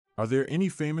Are there any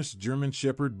famous German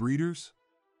Shepherd breeders?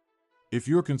 If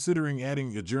you're considering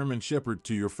adding a German Shepherd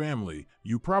to your family,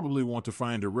 you probably want to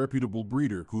find a reputable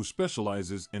breeder who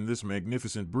specializes in this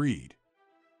magnificent breed.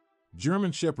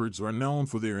 German Shepherds are known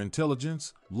for their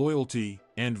intelligence, loyalty,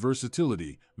 and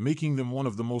versatility, making them one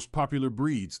of the most popular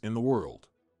breeds in the world.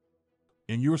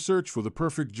 In your search for the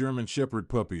perfect German Shepherd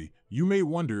puppy, you may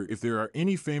wonder if there are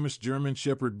any famous German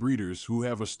Shepherd breeders who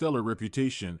have a stellar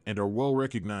reputation and are well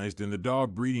recognized in the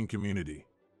dog breeding community.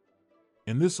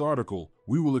 In this article,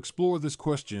 we will explore this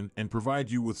question and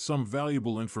provide you with some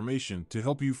valuable information to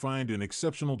help you find an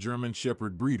exceptional German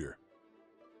Shepherd breeder.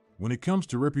 When it comes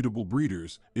to reputable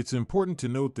breeders, it's important to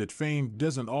note that fame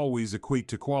doesn't always equate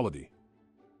to quality.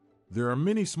 There are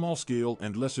many small-scale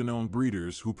and lesser-known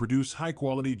breeders who produce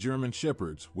high-quality German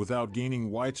Shepherds without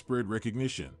gaining widespread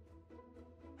recognition.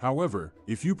 However,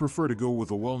 if you prefer to go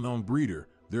with a well-known breeder,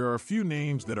 there are a few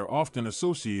names that are often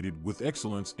associated with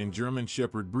excellence in German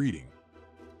Shepherd breeding.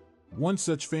 One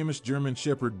such famous German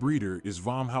Shepherd breeder is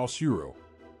Vom Haus Huro.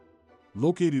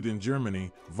 Located in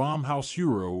Germany, Vom Haus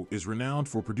Huro is renowned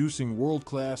for producing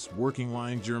world-class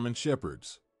working-line German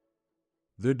Shepherds.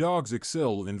 Their dogs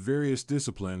excel in various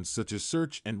disciplines such as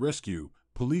search and rescue,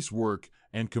 police work,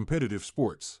 and competitive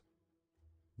sports.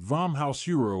 Vom Haus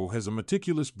Huro has a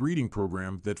meticulous breeding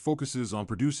program that focuses on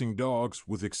producing dogs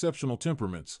with exceptional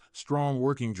temperaments, strong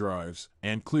working drives,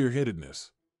 and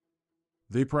clear-headedness.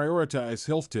 They prioritize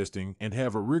health testing and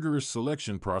have a rigorous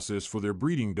selection process for their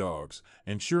breeding dogs,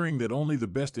 ensuring that only the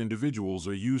best individuals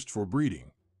are used for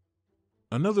breeding.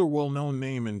 Another well-known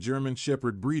name in German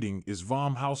Shepherd breeding is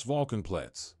Vom Haus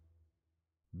Valkenplatz.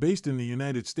 Based in the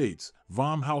United States,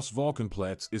 Vom Haus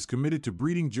Valkenplatz is committed to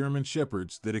breeding German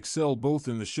Shepherds that excel both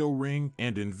in the show ring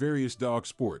and in various dog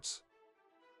sports.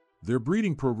 Their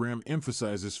breeding program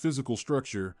emphasizes physical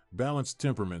structure, balanced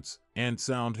temperaments, and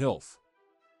sound health.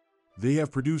 They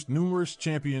have produced numerous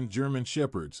champion German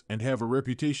Shepherds and have a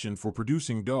reputation for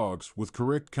producing dogs with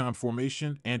correct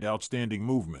conformation and outstanding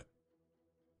movement.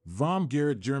 Vom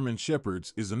Garrett German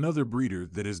Shepherds is another breeder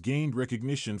that has gained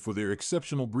recognition for their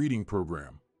exceptional breeding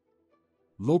program.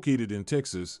 Located in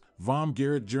Texas, Vom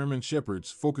Garrett German Shepherds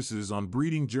focuses on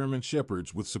breeding German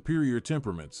Shepherds with superior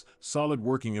temperaments, solid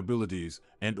working abilities,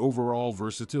 and overall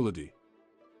versatility.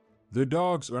 Their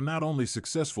dogs are not only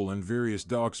successful in various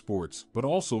dog sports, but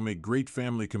also make great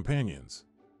family companions.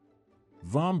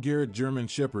 Vom Garrett German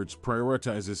Shepherds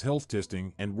prioritizes health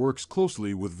testing and works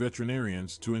closely with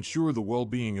veterinarians to ensure the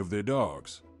well-being of their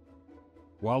dogs.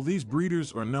 While these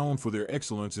breeders are known for their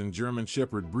excellence in German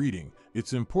Shepherd breeding,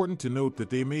 it's important to note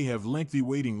that they may have lengthy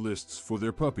waiting lists for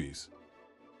their puppies.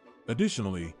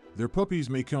 Additionally, their puppies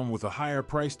may come with a higher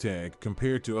price tag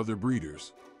compared to other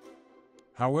breeders.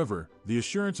 However, the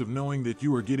assurance of knowing that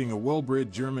you are getting a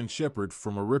well-bred German Shepherd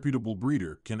from a reputable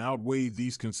breeder can outweigh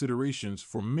these considerations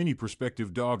for many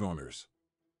prospective dog owners.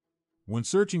 When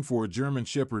searching for a German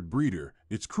Shepherd breeder,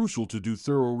 it's crucial to do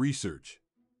thorough research.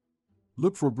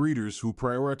 Look for breeders who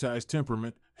prioritize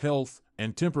temperament, health,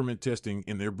 and temperament testing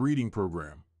in their breeding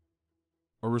program.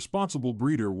 A responsible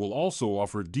breeder will also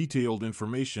offer detailed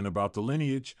information about the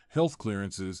lineage, health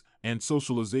clearances, and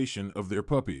socialization of their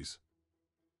puppies.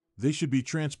 They should be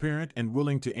transparent and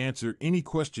willing to answer any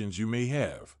questions you may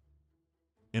have.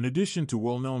 In addition to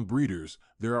well-known breeders,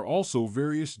 there are also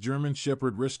various German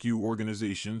Shepherd rescue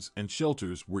organizations and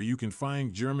shelters where you can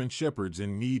find German Shepherds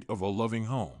in need of a loving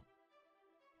home.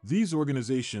 These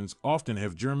organizations often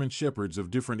have German Shepherds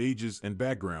of different ages and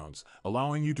backgrounds,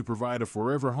 allowing you to provide a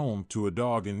forever home to a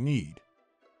dog in need.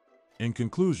 In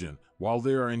conclusion, while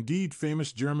there are indeed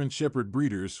famous German Shepherd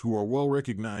breeders who are well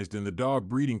recognized in the dog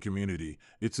breeding community,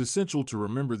 it's essential to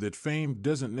remember that fame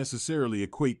doesn't necessarily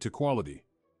equate to quality.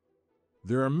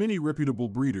 There are many reputable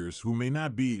breeders who may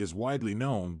not be as widely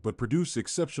known but produce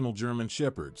exceptional German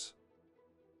Shepherds.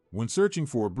 When searching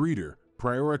for a breeder,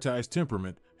 prioritize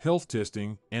temperament, health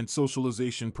testing, and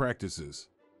socialization practices.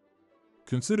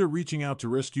 Consider reaching out to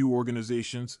rescue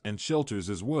organizations and shelters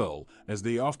as well, as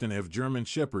they often have German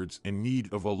Shepherds in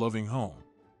need of a loving home.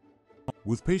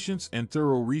 With patience and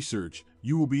thorough research,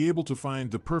 you will be able to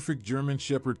find the perfect German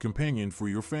Shepherd companion for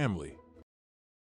your family.